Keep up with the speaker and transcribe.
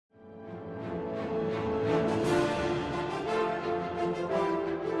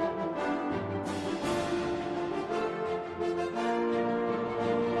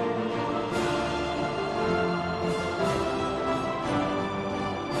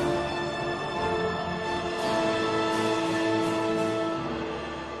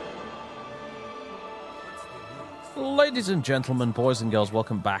Ladies and gentlemen, boys and girls,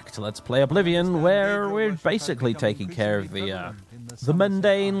 welcome back to Let's Play Oblivion, where we're basically taking care of the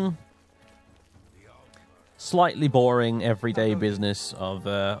mundane, slightly boring, everyday business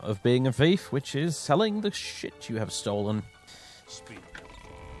of being a thief, which is selling the shit you have stolen.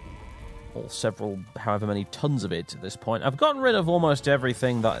 Or several, however many tons of it at this point. I've gotten rid of almost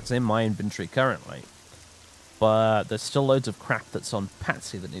everything that's in my inventory currently, but there's still loads of crap that's on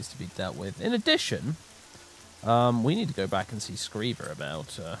Patsy that needs to be dealt with. In addition, we need to go back and see Screever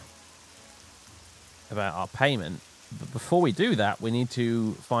about our payment. But before we do that, we need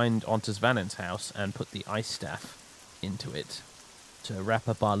to find Ontasvanen's house and put the ice staff into it to wrap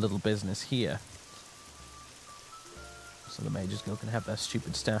up our little business here. So the Mages Guild can have their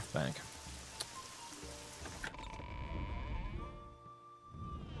stupid staff back.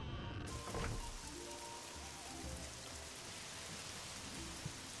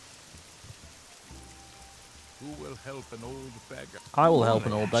 Who will help an old beggar? I will help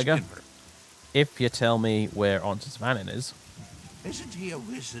an old beggar, if you tell me where Ontasvanen is. Isn't he a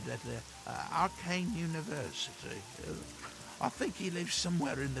wizard at the Arcane University? I think he lives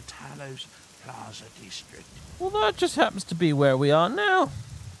somewhere in the Talos Plaza district. Well, that just happens to be where we are now.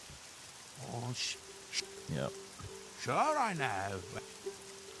 Oh, Yep. Sure, I know.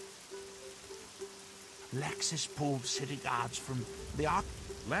 Lexus pulled city guards from the Arc.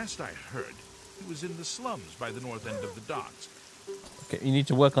 Last I heard, he was in the slums by the north end of the docks. Okay, you need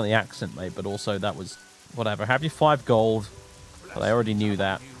to work on the accent, mate, but also that was... whatever. Have you 5 gold? But I already knew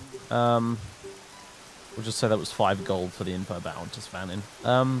that. We'll just say that was 5 gold for the info about Ontasvanen.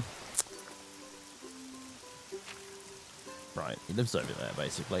 Right, he lives over there,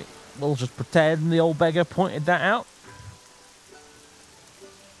 basically. We'll just pretend the old beggar pointed that out.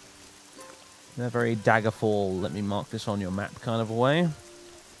 In a very Daggerfall, let me mark this on your map kind of a way.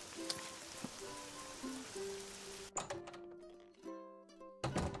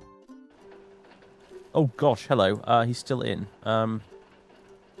 Oh gosh, hello. He's still in.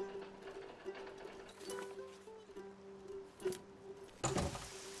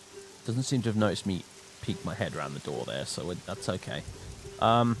 Doesn't seem to have noticed me peek my head around the door there, so that's okay.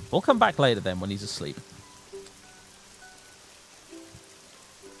 We'll come back later then when he's asleep. Of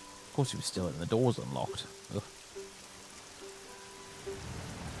course he was still in. The door's unlocked. Ugh.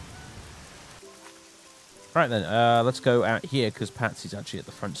 Right then, let's go out here because Patsy's actually at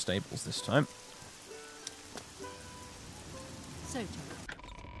the front stables this time.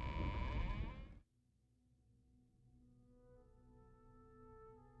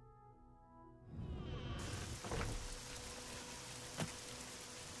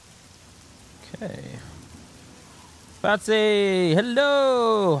 Okay. Patsy!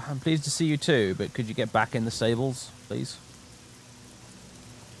 Hello! I'm pleased to see you too, but could you get back in the stables, please?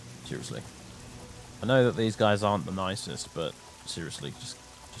 Seriously. I know that these guys aren't the nicest, but seriously, just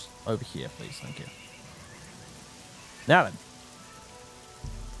over here, please. Thank you. Now then.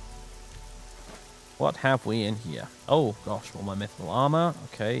 What have we in here? Oh, gosh, all my mythical armor.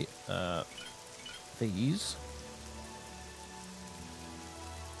 Okay, these.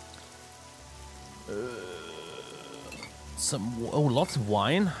 Lots of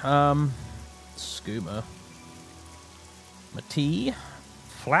wine. Skooma. My tea.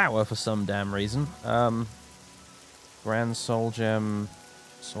 Flour for some damn reason. Grand Soul Gem.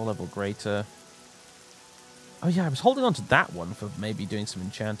 Soul Level Greater. Oh yeah, I was holding on to that one for maybe doing some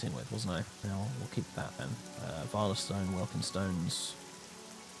enchanting with, wasn't I? Yeah, we'll keep that then. Violet Stone, Welkin Stones.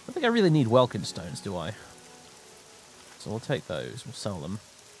 I don't think I really need Welkin Stones, do I? So we'll take those. We'll sell them.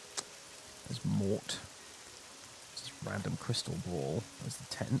 There's Mort. This random crystal ball. There's the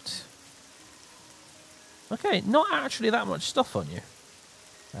tent. Okay, not actually that much stuff on you,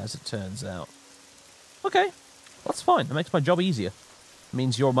 as it turns out. Okay, that's fine. That makes my job easier. It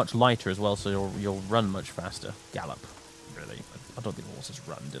means you're much lighter as well, so you'll run much faster. Gallop, really. I don't think horses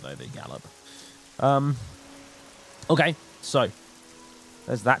run, do they? They gallop. Okay, so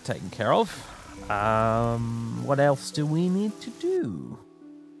there's that taken care of. What else do we need to do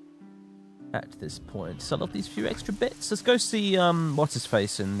at this point? Sell off these few extra bits. Let's go see what's his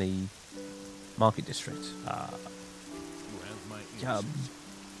face in the market district.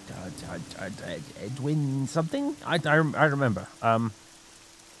 Edwin something. I remember.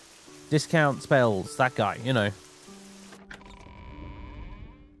 Discount spells. That guy, you know.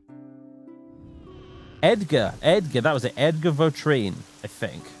 Edgar. That was it. Edgar Vautrine, I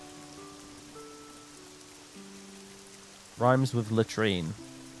think. Rhymes with latrine.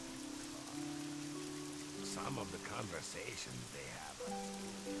 Some of the conversations they have.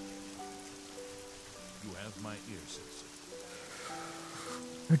 You have my ear, citizen.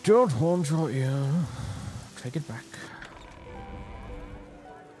 I don't want your ear. Take it back.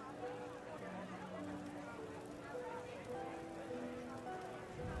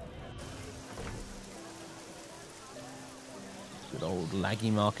 Good old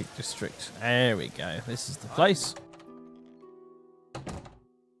laggy market district. There we go. This is the place.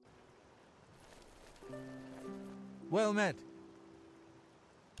 Well met.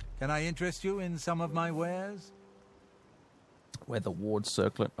 Can I interest you in some of my wares? Weather ward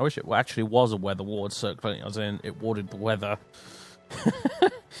circling. I wish it actually was a weather ward circling, as in it warded the weather.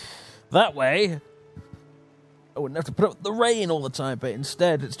 That way, I wouldn't have to put up with the rain all the time, but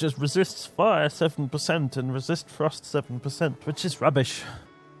instead it's just resists fire 7% and resist frost 7%, which is rubbish.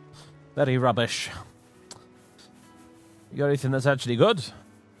 Very rubbish. You got anything that's actually good?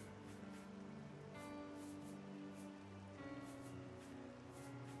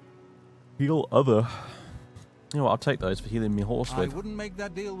 Heal other. You know what, I'll take those for healing me horse with. I wouldn't make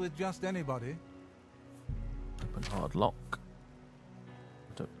that deal with just anybody. Open hard lock.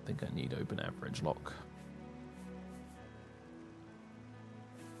 I don't think I need open average lock.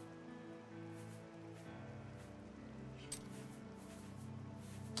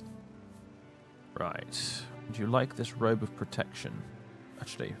 Right. Would you like this robe of protection?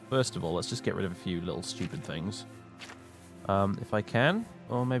 Actually, first of all, let's just get rid of a few little stupid things. If I can,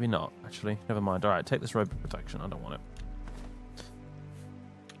 or maybe not. Actually, never mind. All right, take this robe of protection. I don't want it.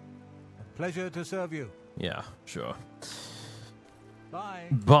 A pleasure to serve you. Yeah, sure. Bye.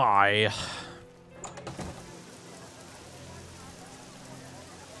 Bye.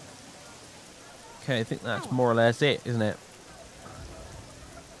 Okay, I think that's more or less it, isn't it?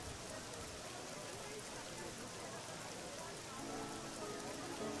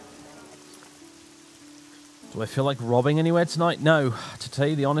 Do I feel like robbing anywhere tonight? No. To tell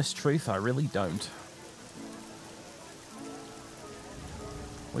you the honest truth, I really don't.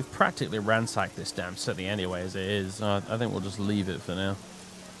 We've practically ransacked this damn city anyway as it is. I think we'll just leave it for now.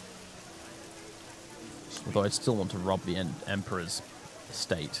 Although I'd still want to rob the Emperor's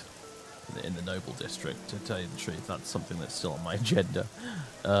estate in the Noble District, to tell you the truth. That's something that's still on my agenda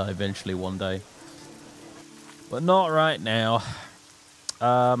eventually one day. But not right now.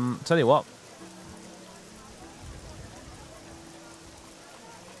 Tell you what.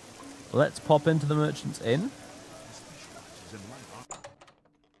 Let's pop into the Merchant's Inn.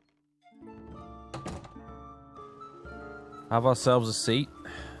 Have ourselves a seat.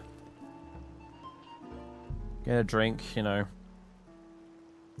 Get a drink, you know.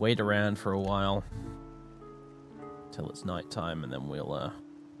 Wait around for a while. Till it's night time, and then we'll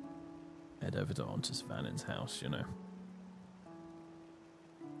head over to Ontis Vannin's house, you know.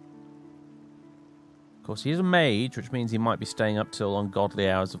 Of course, he's a mage, which means he might be staying up till ungodly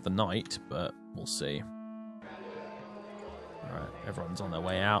hours of the night, but we'll see. Alright, everyone's on their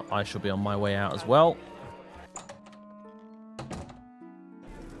way out. I shall be on my way out as well.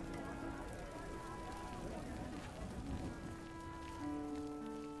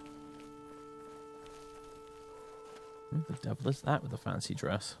 Who the devil is that with a fancy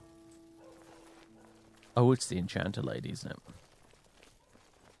dress? Oh, it's the Enchanter lady, isn't it?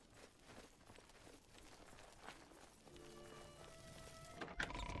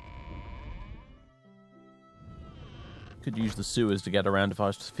 Could use the sewers to get around if I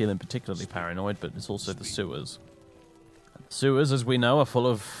was feeling particularly paranoid, but it's also the sewers. And the sewers, as we know, are full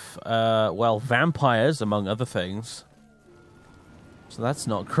of, well, vampires, among other things. So that's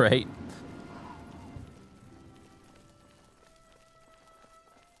not great.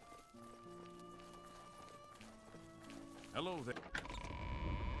 Hello there.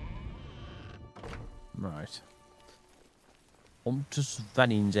 Right. On to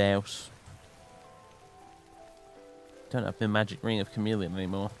Vannin's house. Don't have my magic ring of chameleon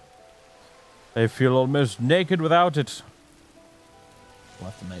anymore. I feel almost naked without it. We'll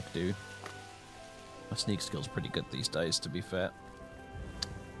have to make do. My sneak skill's pretty good these days, to be fair.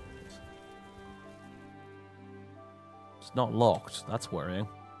 It's not locked. That's worrying.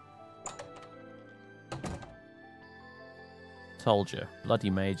 Told you. Bloody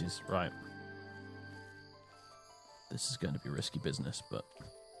mages. Right. This is going to be risky business, but...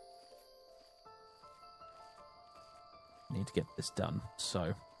 need to get this done,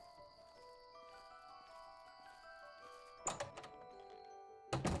 so...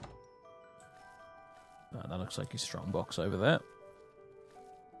 Oh, that looks like a strong box over there.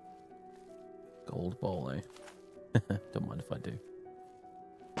 Gold ball, eh? Don't mind if I do.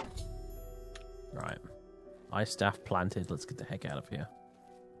 Right. Ice staff planted. Let's get the heck out of here.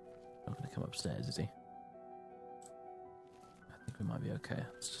 Not going to come upstairs, is he? I think we might be okay.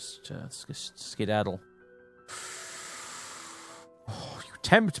 Let's just skedaddle. Oh, you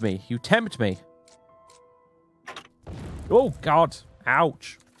tempt me. You tempt me. Oh, God.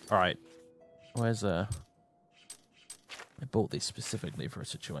 Ouch. All right. Where's I bought these specifically for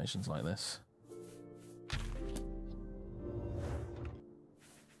situations like this.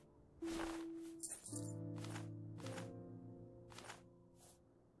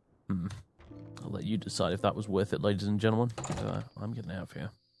 I'll let you decide if that was worth it, ladies and gentlemen. I'm getting out of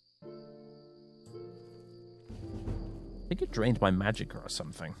here. I think it drained my magic or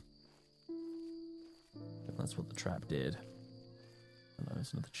something. That's what the trap did. Oh, no,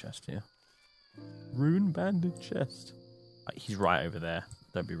 there's another chest here. Rune banded chest. He's right over there.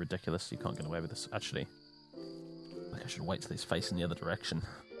 Don't be ridiculous. You can't get away with this. Actually, I think I should wait till he's facing the other direction.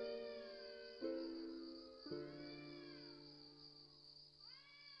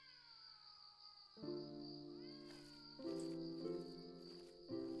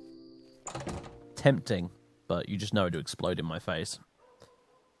 Tempting, but you just know it to explode in my face.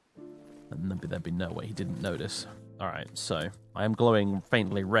 And there'd be no way he didn't notice. Alright, so I am glowing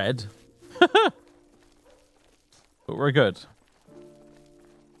faintly red. But we're good.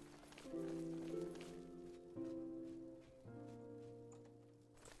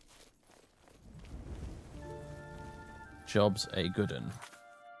 Job's a good un.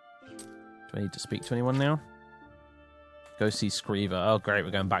 Do I need to speak to anyone now? Go see Screever. Oh great,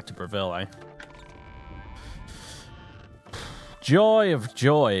 we're going back to Breville, eh? Joy of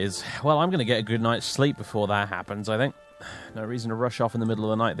joys. Well, I'm going to get a good night's sleep before that happens, I think. No reason to rush off in the middle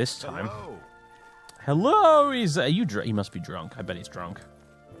of the night this time. Hello! Are you he must be drunk. I bet he's drunk.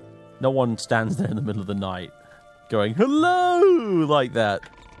 No one stands there in the middle of the night going, hello! Like that.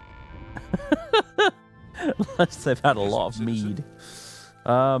 Unless they've had a lot of mead.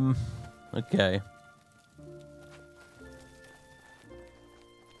 Okay.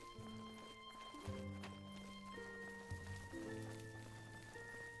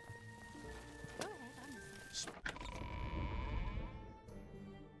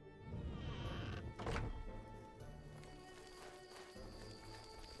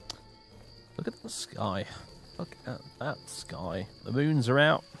 Look at the sky. Look at that sky. The moons are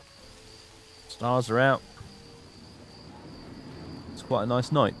out. Stars are out. It's quite a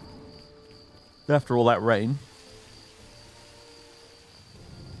nice night. After all that rain.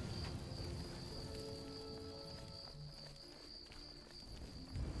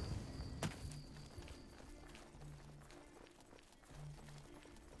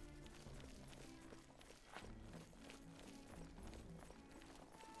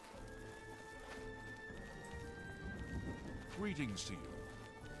 Greetings to you.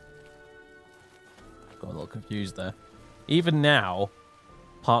 Got a little confused there. Even now,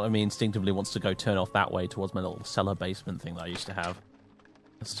 part of me instinctively wants to go turn off that way towards my little cellar basement thing that I used to have.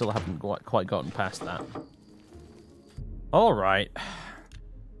 I still haven't quite gotten past that. Alright.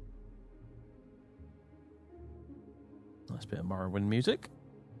 Nice bit of Morrowind music.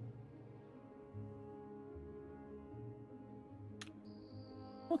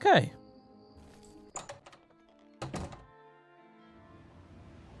 Okay.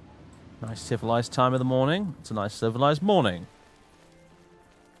 Nice civilized time of the morning. It's a nice civilized morning.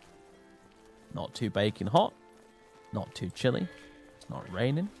 Not too baking hot. Not too chilly. It's not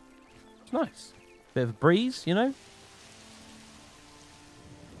raining. It's nice. Bit of a breeze, you know?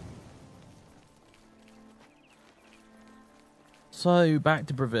 So, back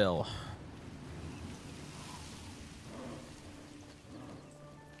to Breville.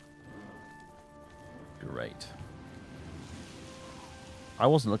 Great. I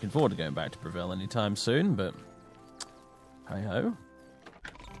wasn't looking forward to going back to Breville anytime soon, but hey-ho.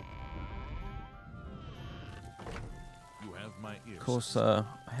 You have my ears. Of course, I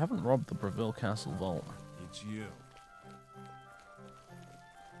haven't robbed the Breville Castle Vault. It's you.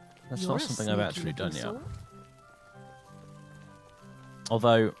 That's not something I've actually done yet.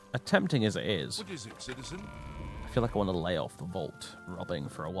 Although, attempting as it is, What is it, citizen? I feel like I want to lay off the vault robbing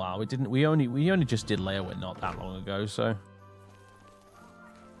for a while. We only just did Leowit not that long ago, so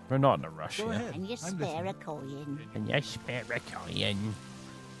we're not in a rush Go here. ahead. And you I'm spare a listening. coin. And you spare a coin.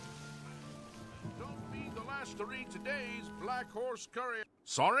 Don't be the last to read today's Black Horse Courier.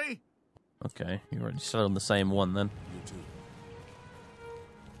 Sorry? Okay, you already settled on the same one then. You too.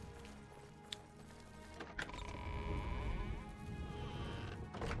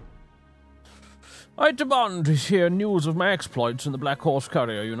 I demand to hear news of my exploits in the Black Horse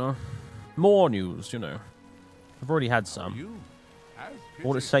Courier, you know. More news, you know. I've already had some. You have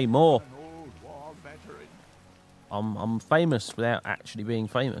Ought to pity say more. on an old war veteran. I'm famous without actually being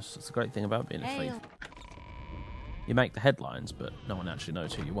famous. That's the great thing about being a thief. You make the headlines, but no one actually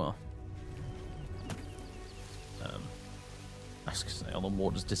knows who you are. I was gonna say, all the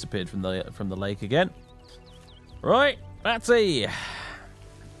water's disappeared from the lake again. Right, Batsy!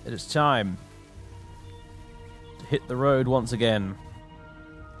 It is time to hit the road once again.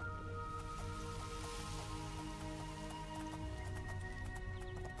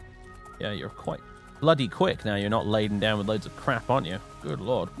 Yeah, you're quite bloody quick now. You're not laden down with loads of crap, aren't you? Good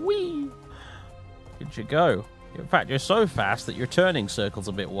lord. Whee! Where'd you go? In fact, you're so fast that your turning circle's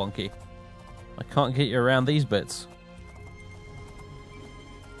a bit wonky. I can't get you around these bits.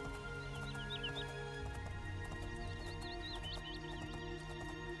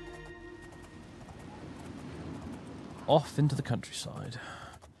 Off into the countryside.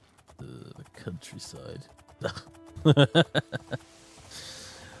 The countryside.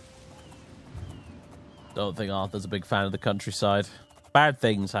 Don't think Arthur's a big fan of the countryside. Bad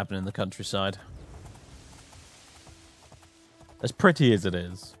things happen in the countryside. As pretty as it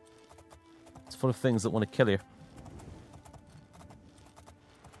is, it's full of things that want to kill you.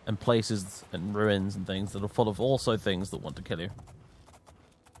 And places and ruins and things that are full of also things that want to kill you.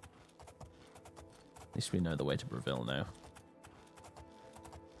 At least we know the way to Breville now.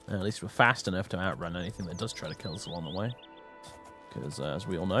 At least we're fast enough to outrun anything that does try to kill us along the way. Because, as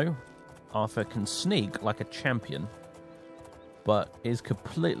we all know, Arthur can sneak like a champion, but is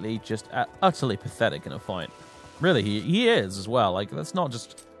completely just utterly pathetic in a fight. Really, he is as well. Like, that's not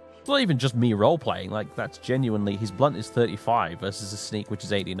even just me role-playing. Like, that's genuinely, his blunt is 35 versus a sneak which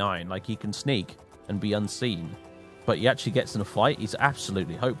is 89. Like, he can sneak and be unseen, but he actually gets in a fight, he's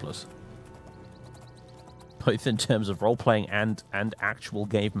absolutely hopeless. Both in terms of role-playing and actual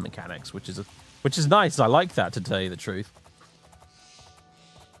game mechanics, which is nice. I like that, to tell you the truth.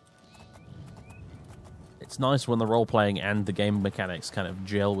 It's nice when the role-playing and the game mechanics kind of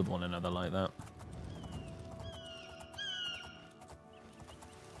gel with one another like that.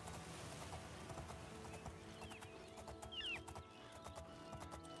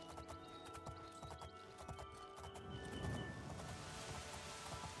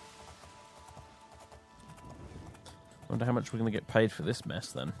 Wonder how much we're going to get paid for this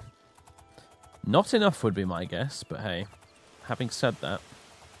mess, then. Not enough would be my guess, but hey, having said that,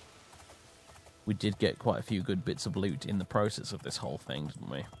 we did get quite a few good bits of loot in the process of this whole thing, didn't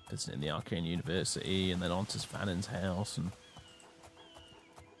we? Visiting the Arcane University, and then on to Svannin's house, and...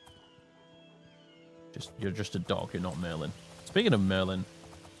 You're just a dog, you're not Merlin. Speaking of Merlin,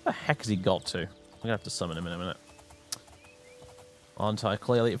 where the heck has he got to? I'm going to have to summon him in a minute. Aren't I?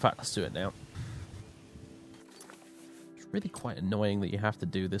 Clearly. In fact, let's do it now. Really quite annoying that you have to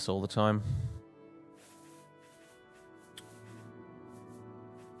do this all the time.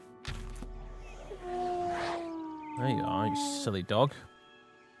 There you are, you silly dog.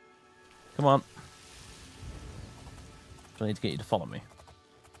 Come on. Do I need to get you to follow me?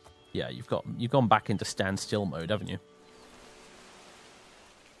 Yeah, you've gone back into standstill mode, haven't you?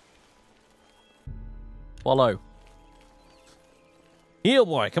 Follow. Heel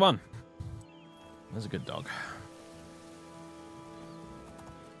boy, come on. There's a good dog.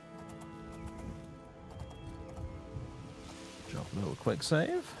 Drop a little quick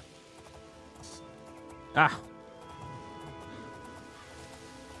save. Ah!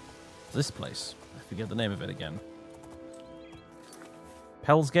 This place. I forget the name of it again.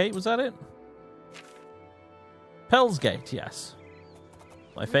 Pellsgate, was that it? Pellsgate, yes.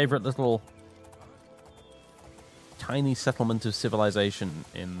 My favorite little tiny settlement of civilization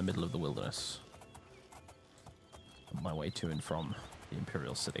in the middle of the wilderness. On my way to and from the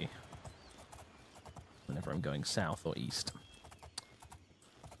Imperial City. Whenever I'm going south or east.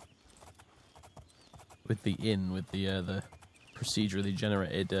 With the inn, with the procedurally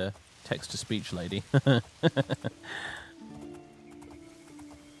generated text-to-speech lady.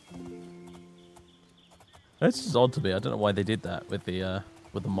 That's just odd to me. I don't know why they did that with the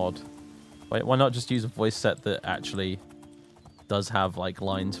mod. Why not just use a voice set that actually does have like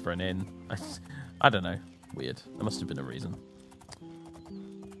lines for an inn? I don't know. Weird. There must have been a reason.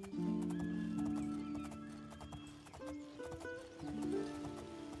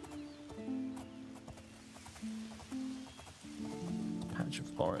 Patch of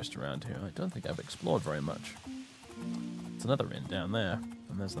forest around here. I don't think I've explored very much. There's another inn down there,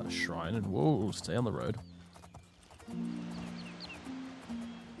 and there's that shrine. And whoa, stay on the road.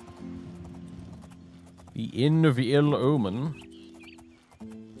 The Inn of Ill Omen.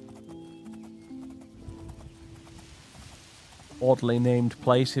 Oddly named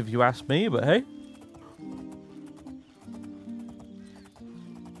place, if you ask me, but hey.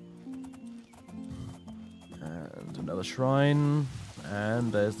 And another shrine.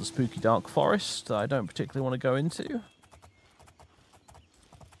 And there's the spooky dark forest that I don't particularly want to go into.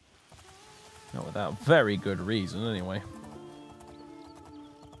 Not without very good reason, anyway.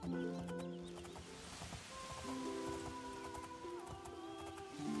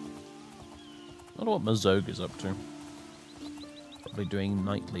 wonder what Mazoga's up to. Probably doing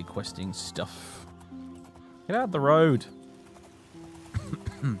nightly questing stuff. Get out of the road.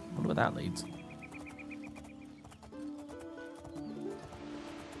 Wonder where that leads.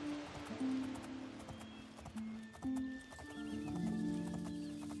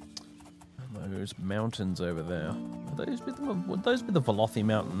 And those mountains over there. Would those be the Velothi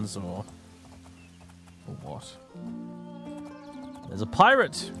Mountains or what? There's a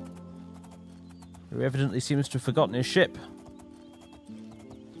pirate who evidently seems to have forgotten his ship.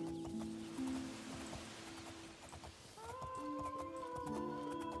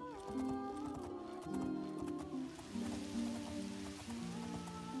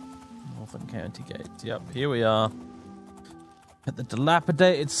 Northern County Gate. Yep, here we are. At the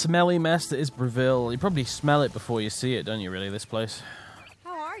dilapidated, smelly mess that is Breville. You probably smell it before you see it, don't you, really, this place?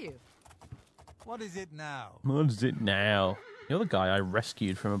 How are you? What is it now? What is it now? You're the guy I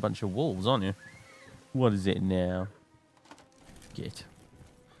rescued from a bunch of wolves, aren't you? What is it now? Get.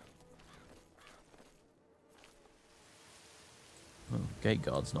 Oh, gate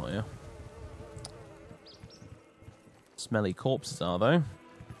guard's not here. Smelly corpses are, though.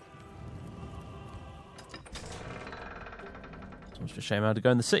 So much of a shame I had to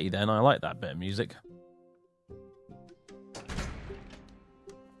go in the city then. I like that bit of music.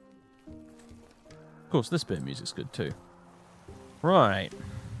 Of course, this bit of music's good too. Right.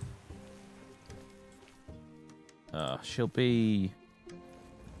 She'll be...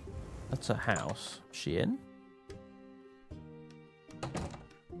 That's her house. Is she in?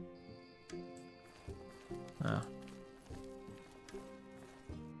 Ah.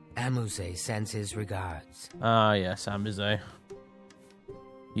 Amuse sends his regards. Ah, yes, Amuse.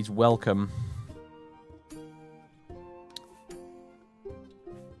 He's welcome.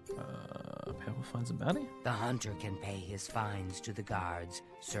 Pebble finds a bounty? The hunter can pay his fines to the guards,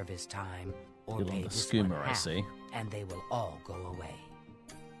 service time, or You're pay on the this schooner, one I half, see. and they will all go away.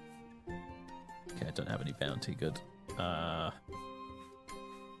 Okay, I don't have any bounty. Good. Hieronymus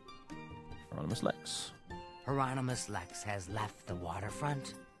Lex. Hieronymus Lex has left the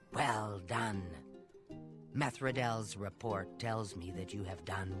waterfront? Well done. Methradel's report tells me that you have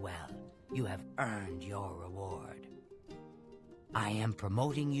done well. You have earned your reward. I am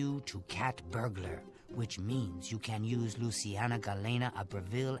promoting you to Cat Burglar, which means you can use Luciana Galena of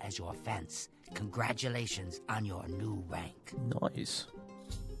Breville as your fence. Congratulations on your new rank. Nice.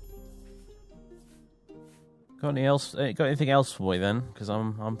 Got anything else for me then? Because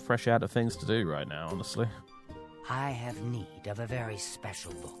I'm fresh out of things to do right now, honestly. I have need of a very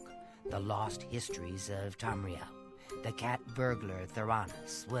special book, The Lost Histories of Tamriel. The cat burglar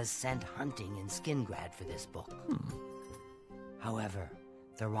Theranos was sent hunting in Skingrad for this book. However,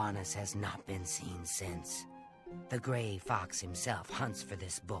 Theranos has not been seen since. The Grey Fox himself hunts for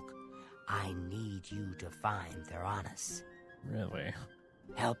this book. I need you to find Theranos. Really?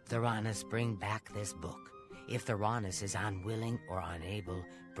 Help Theranos bring back this book. If Theranos is unwilling or unable,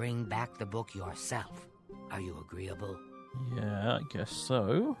 bring back the book yourself. Are you agreeable? Yeah, I guess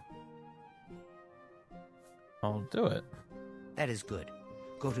so. I'll do it. That is good.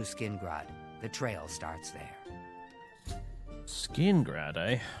 Go to Skingrad. The trail starts there. Skingrad,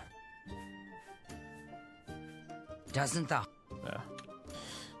 eh? Doesn't the Yeah.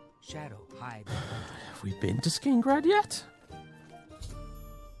 shadow hide? Have we been to Skingrad yet?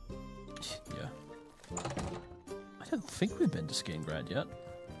 Yeah. I don't think we've been to Skingrad yet.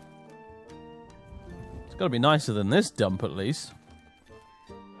 It's got to be nicer than this dump, at least.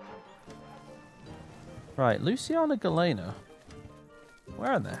 Right, Luciana Galena.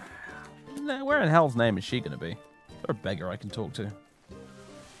 Where in hell's name is she going to be? Is there a beggar I can talk to?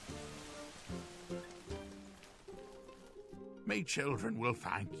 Me children will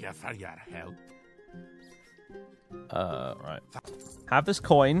thank you for your help. Right. Have this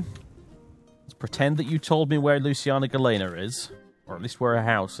coin. Let's pretend that you told me where Luciana Galena is. Or at least where her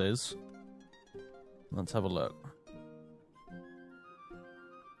house is. Let's have a look.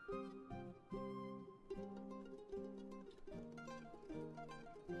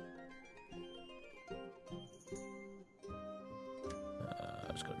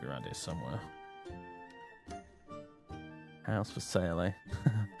 It's got to be around here somewhere. House for sale, eh?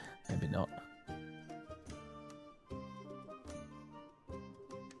 Maybe not.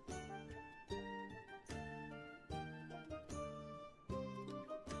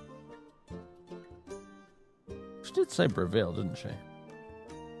 She did say Breville, didn't she?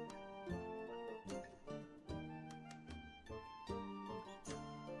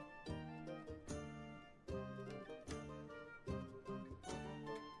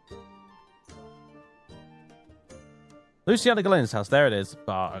 Luciana Galena's house. There it is.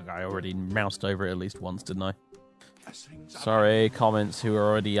 But I already moused over it at least once, didn't I? Sorry, comments who are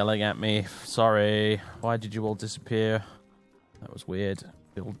already yelling at me. Sorry. Why did you all disappear? That was weird.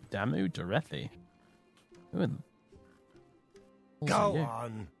 Bill Damu Dorethi. Who in the... Go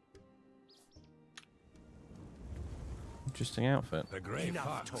on. Interesting outfit. The Grey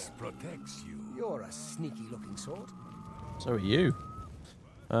Fox protects you. You're a sneaky-looking sort. So are you.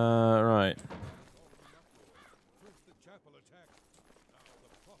 Right.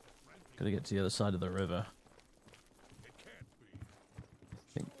 Gotta get to the other side of the river. I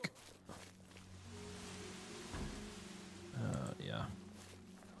think. Yeah.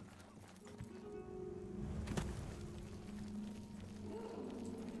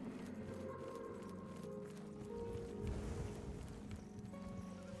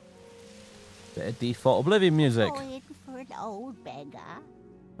 Bit of default Oblivion music. Going for an old beggar.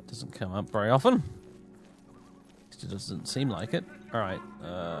 That doesn't come up very often. At least it doesn't seem like it. Alright,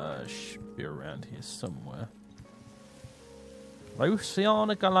 should be around here somewhere.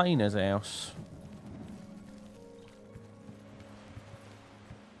 Luciana Galena's house.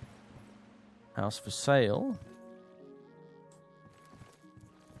 House for sale.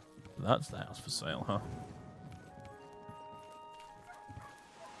 That's the house for sale, huh?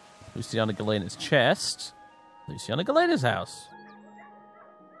 Luciana Galena's chest. Luciana Galena's house.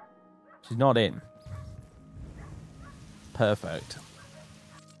 She's not in. Perfect.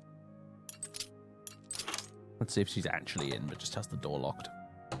 Let's see if she's actually in, but just has the door locked.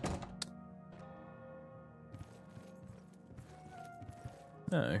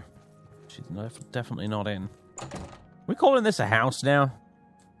 No. She's definitely not in. We're calling this a house now.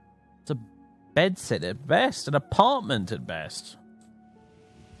 It's a bedsit at best, an apartment at best.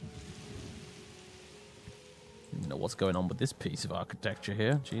 I don't know what's going on with this piece of architecture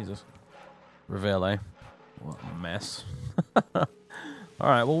here. Jesus. Reveal, eh? What a mess.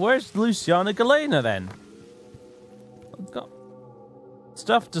 Alright, well, where's Luciana Galena then? I've got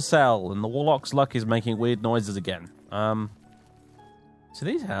stuff to sell, and the Warlock's luck is making weird noises again. So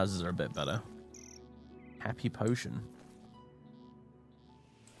these houses are a bit better. Happy Potion.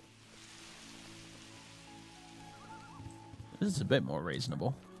 This is a bit more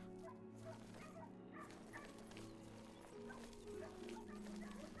reasonable.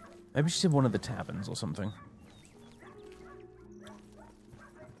 Maybe she's in one of the taverns or something.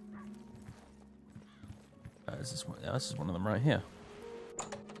 This is one of them right here.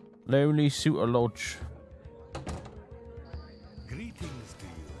 Lonely Suitor Lodge. Greetings to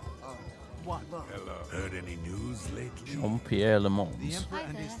you. What? Hello. Heard any news lately? Jean-Pierre The Lemons. Emperor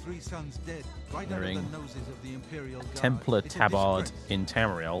and his 3 sons dead, right under Wearing the noses of the Imperial Guard. Templar It's a Tabard disgrace. in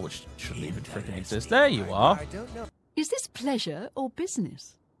Tamriel, which shouldn't even freaking exist. There you are. I don't know. Is this pleasure or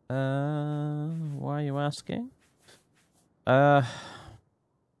business? Why are you asking?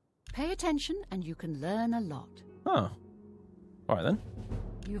 Pay attention and you can learn a lot. Oh. Alright then.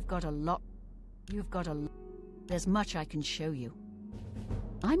 You've got a lot. There's much I can show you.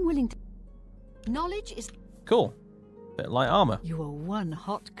 I'm willing to... Knowledge is... Cool. Bit light armor. You are one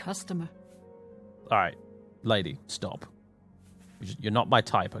hot customer. Alright. Lady, stop. You're not my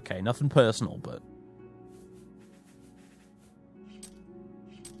type, okay? Nothing personal, but...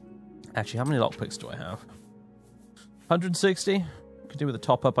 Actually, how many lockpicks do I have? 160? Could do with a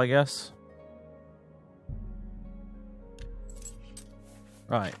top-up, I guess.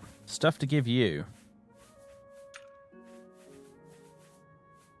 Right. Stuff to give you.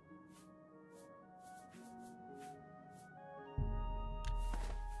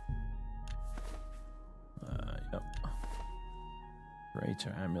 Yep.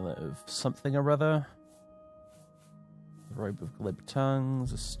 Greater amulet of something or other. The robe of glib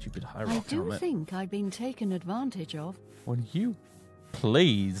tongues, a stupid high rock I do helmet. think I've been taken advantage of. Would you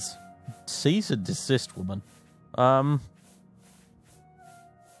please cease and desist, woman?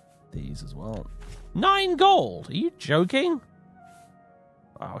 These as well. 9 gold! Are you joking?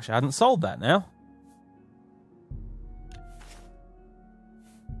 I wish I hadn't sold that now.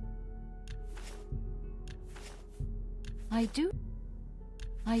 I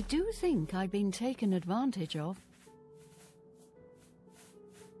do think I've been taken advantage of.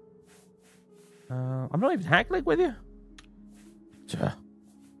 I'm not even haggling with you. Sure.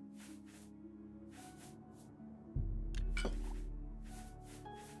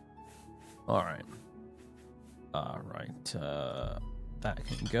 Alright. Alright, that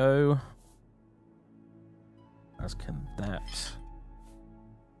can go. As can that.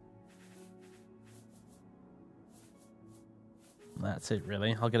 That's it,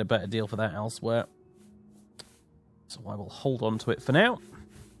 really. I'll get a better deal for that elsewhere. So I will hold on to it for now.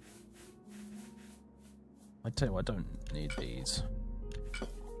 I tell you what, I don't need these.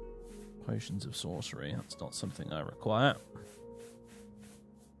 Potions of sorcery, that's not something I require.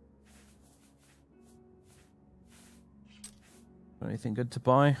 Anything good to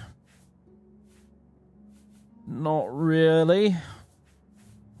buy? Not really.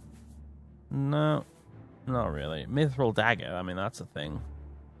 No, not really. Mithril dagger, I mean, that's a thing.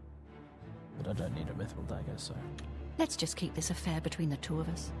 But I don't need a mithril dagger, so... Let's just keep this affair between the two of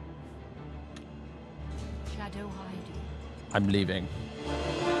us. Shadow hide. I'm leaving.